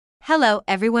Hello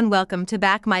everyone, welcome to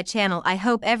back my channel. I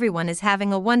hope everyone is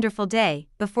having a wonderful day.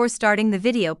 Before starting the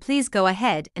video, please go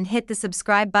ahead and hit the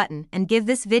subscribe button and give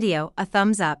this video a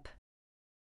thumbs up.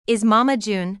 Is Mama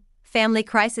June, family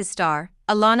crisis star,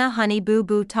 Alana Honey Boo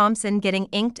Boo Thompson getting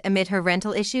inked amid her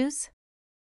rental issues?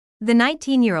 The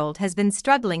 19-year-old has been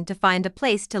struggling to find a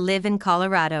place to live in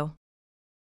Colorado.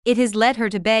 It has led her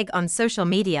to beg on social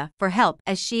media for help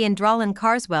as she and Drawlin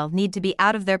Carswell need to be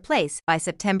out of their place by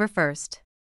September 1st.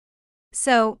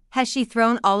 So, has she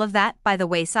thrown all of that by the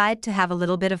wayside to have a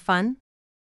little bit of fun?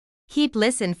 Keep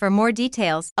listen for more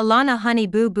details. Alana Honey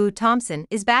Boo Boo Thompson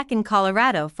is back in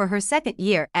Colorado for her second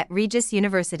year at Regis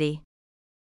University.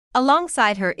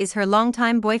 Alongside her is her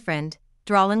longtime boyfriend,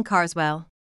 Drawlin Carswell.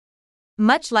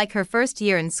 Much like her first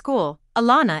year in school,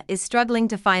 Alana is struggling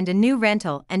to find a new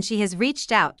rental and she has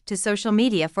reached out to social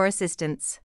media for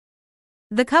assistance.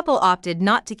 The couple opted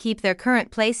not to keep their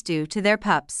current place due to their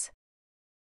pups.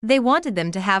 They wanted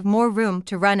them to have more room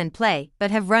to run and play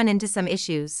but have run into some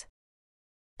issues.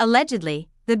 Allegedly,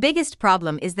 the biggest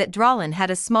problem is that Drawlin had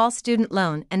a small student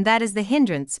loan and that is the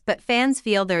hindrance, but fans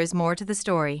feel there is more to the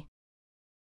story.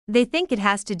 They think it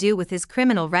has to do with his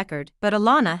criminal record, but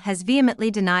Alana has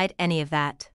vehemently denied any of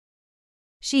that.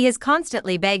 She has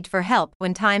constantly begged for help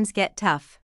when times get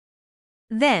tough.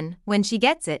 Then, when she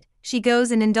gets it, she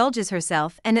goes and indulges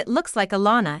herself, and it looks like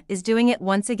Alana is doing it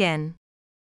once again.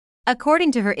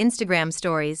 According to her Instagram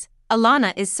stories,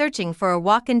 Alana is searching for a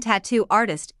walk-in tattoo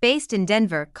artist based in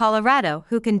Denver, Colorado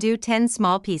who can do 10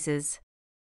 small pieces.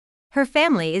 Her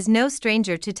family is no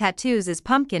stranger to tattoos as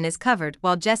Pumpkin is covered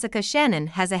while Jessica Shannon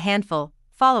has a handful.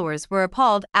 Followers were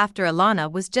appalled after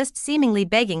Alana was just seemingly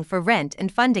begging for rent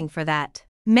and funding for that.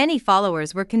 Many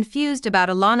followers were confused about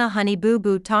Alana Honey Boo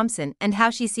Boo Thompson and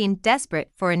how she seemed desperate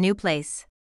for a new place.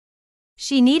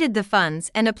 She needed the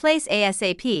funds and a place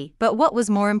ASAP, but what was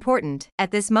more important, at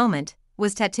this moment,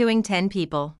 was tattooing 10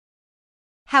 people.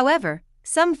 However,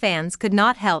 some fans could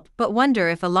not help but wonder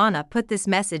if Alana put this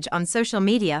message on social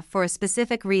media for a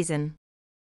specific reason.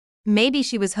 Maybe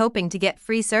she was hoping to get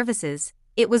free services.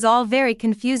 It was all very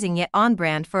confusing yet on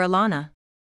brand for Alana.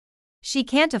 She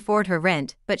can't afford her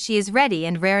rent, but she is ready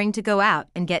and raring to go out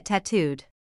and get tattooed.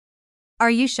 Are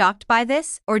you shocked by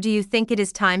this, or do you think it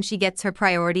is time she gets her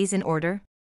priorities in order?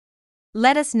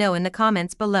 Let us know in the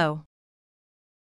comments below.